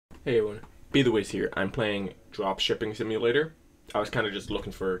Hey everyone, Be the Wiz here. I'm playing Dropshipping Simulator. I was kind of just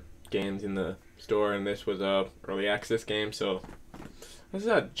looking for games in the store, and this was a early access game, so I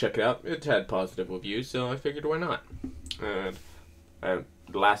decided to check it out. It had positive reviews, so I figured why not. And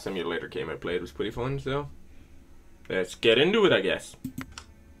the last simulator game I played was pretty fun, so let's get into it, I guess.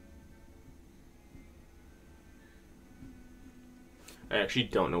 I actually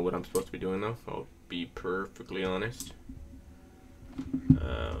don't know what I'm supposed to be doing though. I'll be perfectly honest.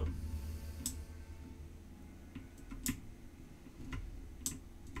 Uh,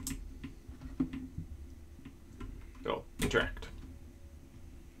 Oh, interact.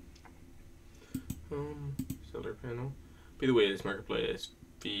 Seller panel. Be the Wiz marketplace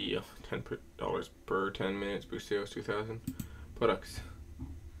fee $10 per 10 minutes. Boost sales 2,000. Products.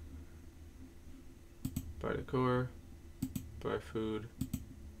 Buy decor. Buy food.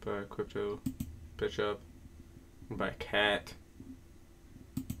 Buy crypto. Pet shop. Buy a cat.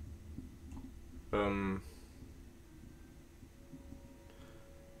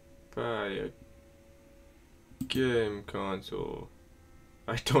 Buy a game console.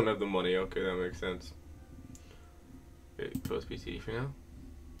 I don't have the money. Okay, that makes sense. Okay, close PC for now.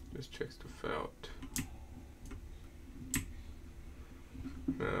 Just check stuff out.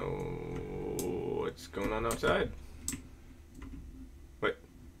 Now, what's going on outside? Wait.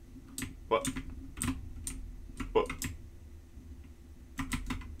 What? What?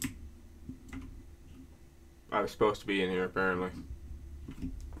 I was supposed to be in here apparently.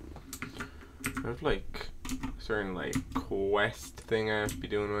 I have like a certain like quest thing I have to be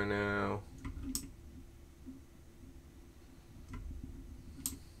doing right now.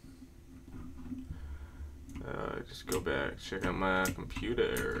 Just go back, check out my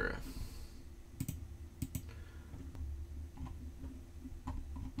computer.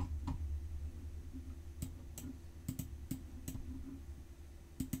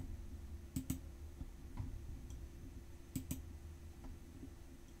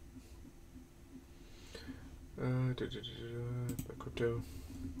 Crypto.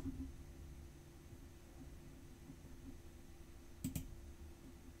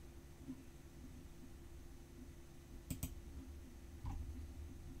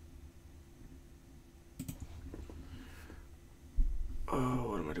 Oh,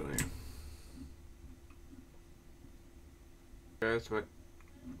 what am I doing here? Guys, what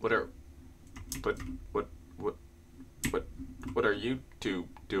are what are you two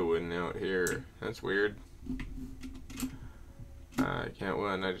doing out here? That's weird. I can't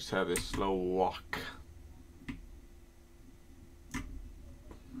win. I just have this slow walk.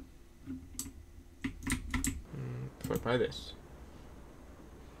 If I buy this,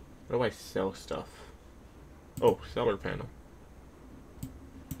 how do I sell stuff? Oh, seller panel.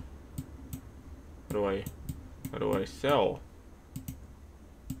 How do I sell?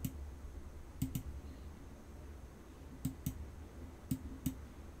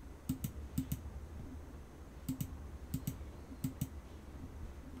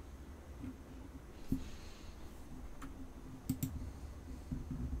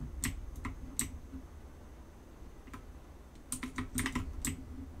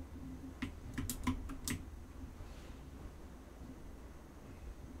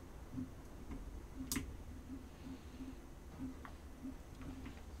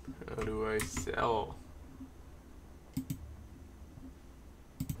 How do I sell?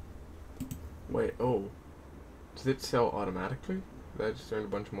 Wait, oh. Does it sell automatically? I just earned a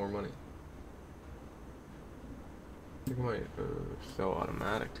bunch more money. I think it might sell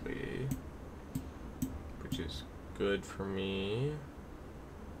automatically, which is good for me.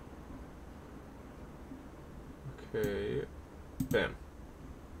 Okay, bam.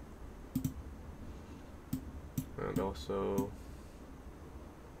 And also,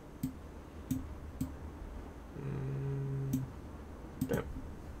 bam.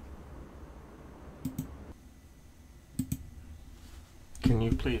 Can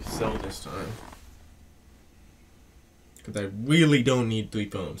you please sell this time? Because I really don't need 3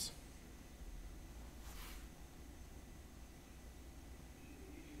 phones.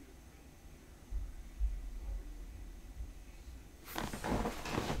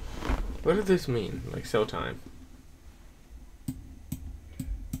 What does this mean? Like, sell time?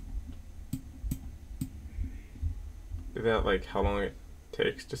 Is that like how long it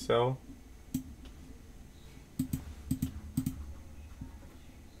takes to sell?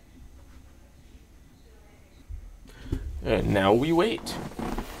 And now we wait.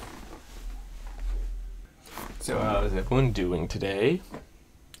 So how's everyone doing today?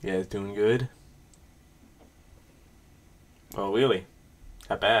 You guys doing good? Oh really?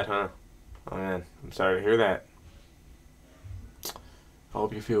 Not bad, huh? Oh man, I'm sorry to hear that. I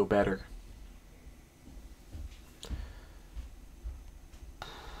hope you feel better.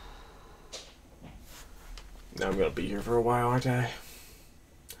 Now I'm gonna be here for a while, aren't I?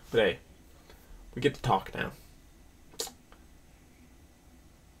 But hey, we get to talk now.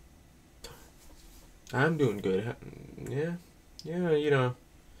 I'm doing good. Yeah, you know,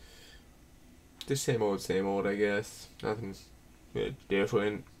 the same old, I guess. Nothing really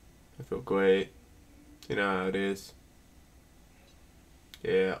different. I feel great. You know how it is.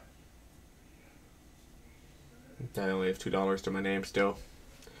 Yeah. I only have $2 to my name still.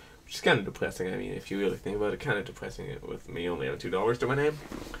 Which is kind of depressing. I mean, if you really think about it, kind of depressing it with me only having $2 to my name.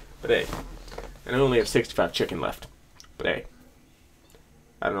 But hey, and I only have 65 chicken left. But hey,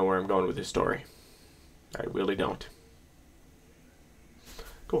 I don't know where I'm going with this story. I really don't.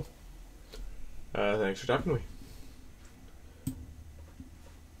 Cool. Thanks for talking to me.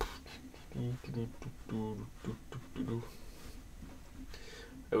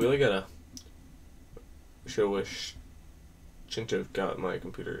 I really gotta wish shouldn't have got my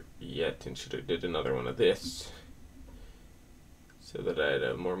computer yet and should have did another one of this so that I'd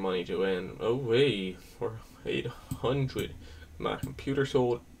have more money to win. Oh wait, for 800, my computer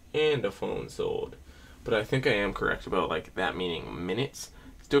sold and a phone sold. But I think I am correct about like that meaning minutes.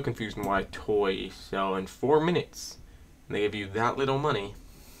 Still confused on why toys sell in 4 minutes and they give you that little money.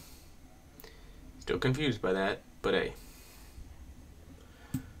 Still confused by that, but hey.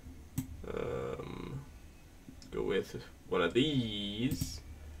 Go with one of these,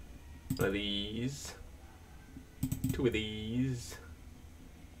 2 of these,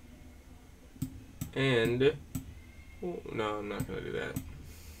 and oh, no, I'm not gonna do that.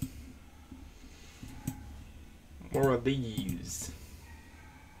 More of these,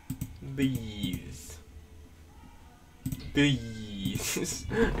 9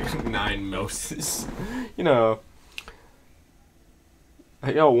 mouses. You know,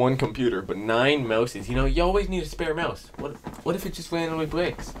 I got 1 computer, but 9 mouses. You know, you always need a spare mouse. What if it just randomly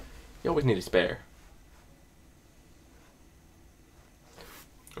breaks? You always need a spare.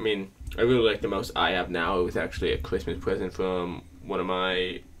 I mean, I really like the mouse I have now. It was actually a Christmas present from one of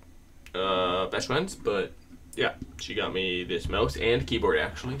my best friends, but yeah, she got me this mouse and keyboard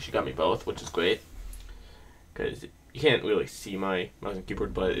actually. She got me both, which is great. Because you can't really see my mouse and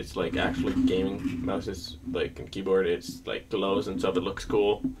keyboard, but it's like actually gaming mouses, like, and keyboard. It's like glows and stuff. It looks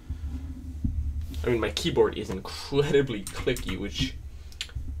cool. I mean, my keyboard is incredibly clicky, which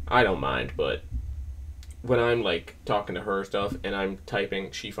I don't mind, but when I'm like talking to her stuff and I'm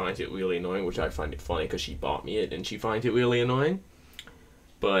typing, she finds it really annoying, which I find it funny because she bought me it and she finds it really annoying.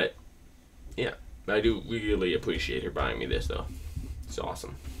 But yeah, I do really appreciate her buying me this though. It's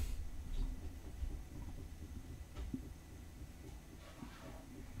awesome.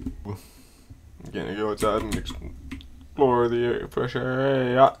 I'm gonna go outside and explore the air, fresh air.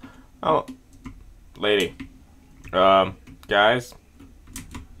 Hey, oh, lady, guys,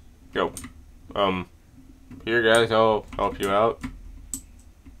 yo, here, guys, I'll help you out.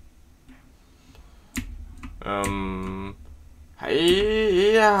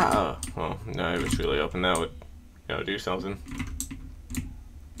 Hey, yeah. Well, no, I was really hoping that would, you know, do something.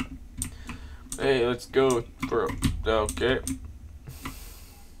 Hey, let's go, bro. Okay.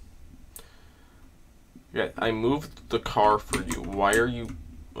 Yeah, I moved the car for you. Why are you...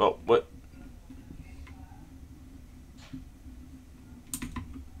 Oh, what?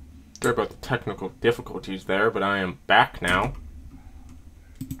 Sorry about the technical difficulties there, but I am back now.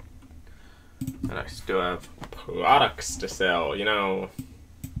 And I still have products to sell, you know.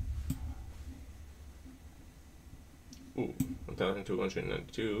 Ooh,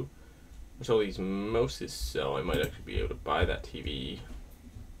 1,292. What's all these mouses sell? I might actually be able to buy that TV.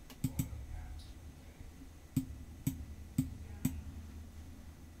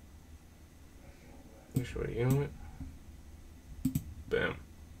 You know what? Bam.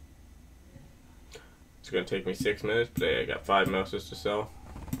 It's gonna take me 6 minutes, but hey, I got 5 mouses to sell.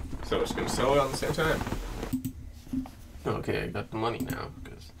 So I'm just gonna sell it on the same time. Okay, I got the money now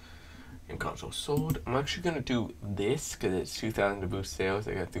because game console sold. I'm actually gonna do this because it's 2,000 to boost sales.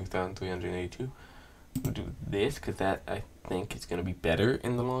 I got 2,382. I'm gonna do this because that I think is gonna be better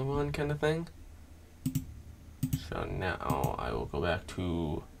in the long run, kind of thing. So now I will go back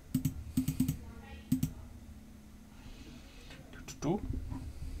to two.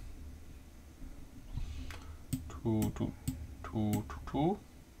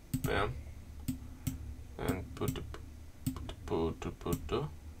 Bam. And put the.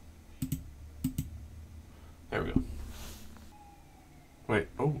 There we go. Wait,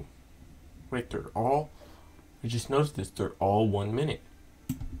 oh. Wait, they're all. I just noticed this. They're all 1 minute.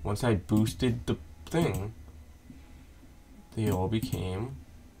 Once I boosted the thing, they all became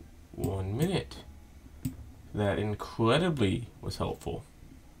 1 minute. That incredibly was helpful.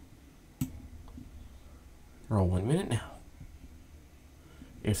 They're all 1 minute now.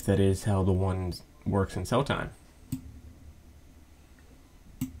 If that is how the one works in cell time.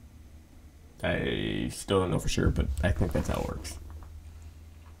 I still don't know for sure, but I think that's how it works.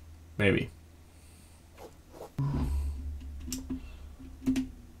 Maybe. I'm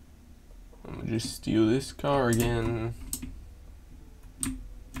gonna just steal this car again.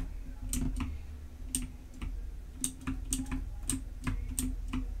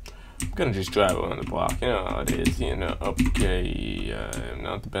 I'm gonna just drive around the block. You know how it is. You know, okay, I'm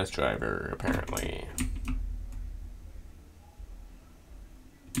not the best driver, apparently.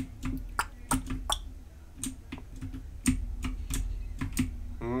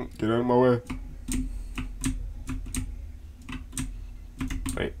 Get out of my way.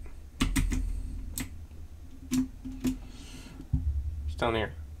 Wait. It's down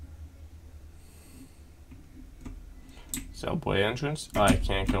here. Subway entrance? Oh, I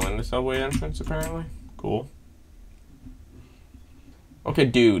can't go in the subway entrance, apparently. Cool. Okay,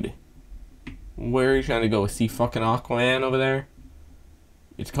 dude. Where are you trying to go? See fucking Aquaman over there?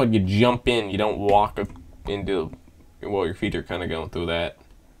 It's called you jump in. You don't walk into... Well, your feet are kind of going through that.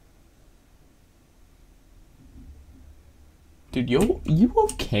 Dude, you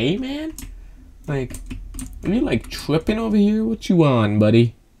okay, man? Like, are you like tripping over here? What you on,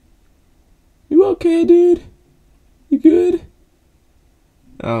 buddy? You okay, dude? You good?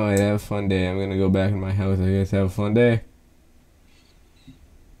 Alright, have a fun day. I'm gonna go back in my house. I guess have a fun day.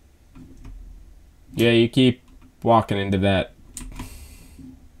 Yeah, you keep walking into that.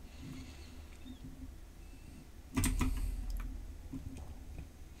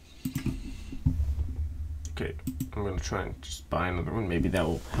 Okay, I'm gonna try and just buy another one. Maybe that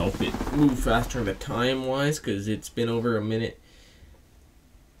will help it move faster the time-wise, because it's been over a minute.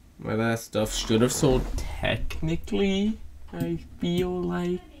 My last stuff should have sold technically, I feel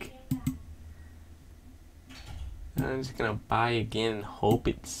like. I'm just gonna buy again and hope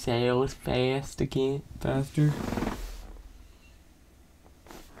it sells faster.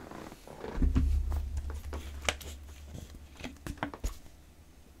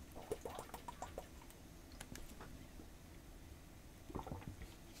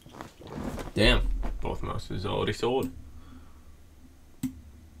 Damn, both mouses already sold.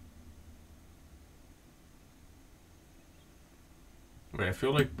 Wait, I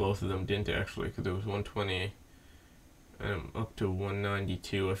feel like both of them didn't actually, because there was 120 and up to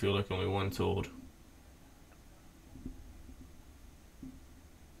 192. I feel like only one sold.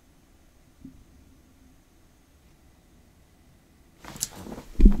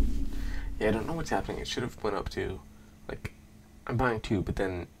 Yeah, I don't know what's happening. It should have went up to, like, I'm buying 2, but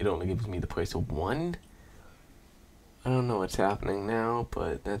then it only gives me the price of 1. I don't know what's happening now,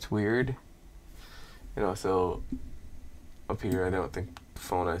 but that's weird. And also, up here, I don't think the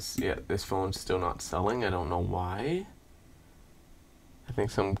phone is, yeah, this phone's still not selling. I don't know why. I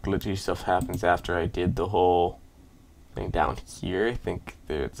think some glitchy stuff happens after I did the whole thing down here. I think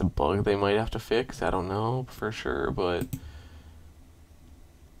it's a bug they might have to fix. I don't know for sure, but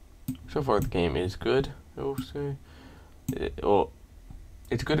so far the game is good, I will say. Well,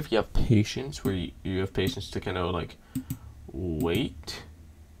 it's good if you have patience, where you have patience to kind of like wait.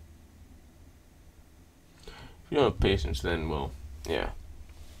 If you don't have patience, then, well, yeah.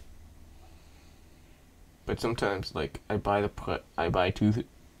 But sometimes, like, I buy 2.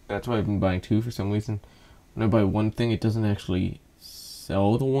 That's why I've been buying 2 for some reason. When I buy one thing, it doesn't actually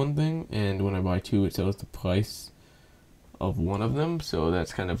sell the one thing, and when I buy 2, it sells the price of one of them. So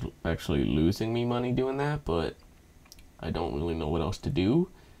that's kind of actually losing me money doing that, but I don't really know what else to do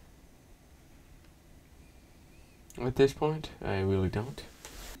at this point. I really don't.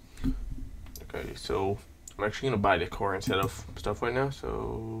 Okay, so I'm actually going to buy the core instead of stuff right now,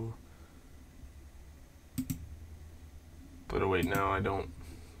 so... But wait, now I don't...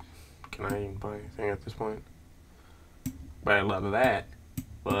 Can I even buy anything at this point? Buy a lot of that.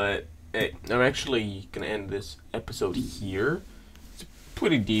 But, hey, I'm actually going to end this episode here. It's a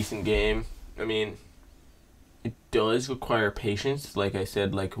pretty decent game. I mean, it does require patience, like I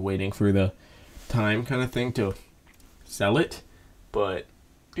said, like waiting for the time kind of thing to sell it. But,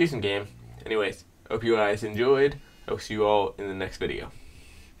 decent game. Anyways, hope you guys enjoyed. I'll see you all in the next video.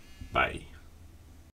 Bye.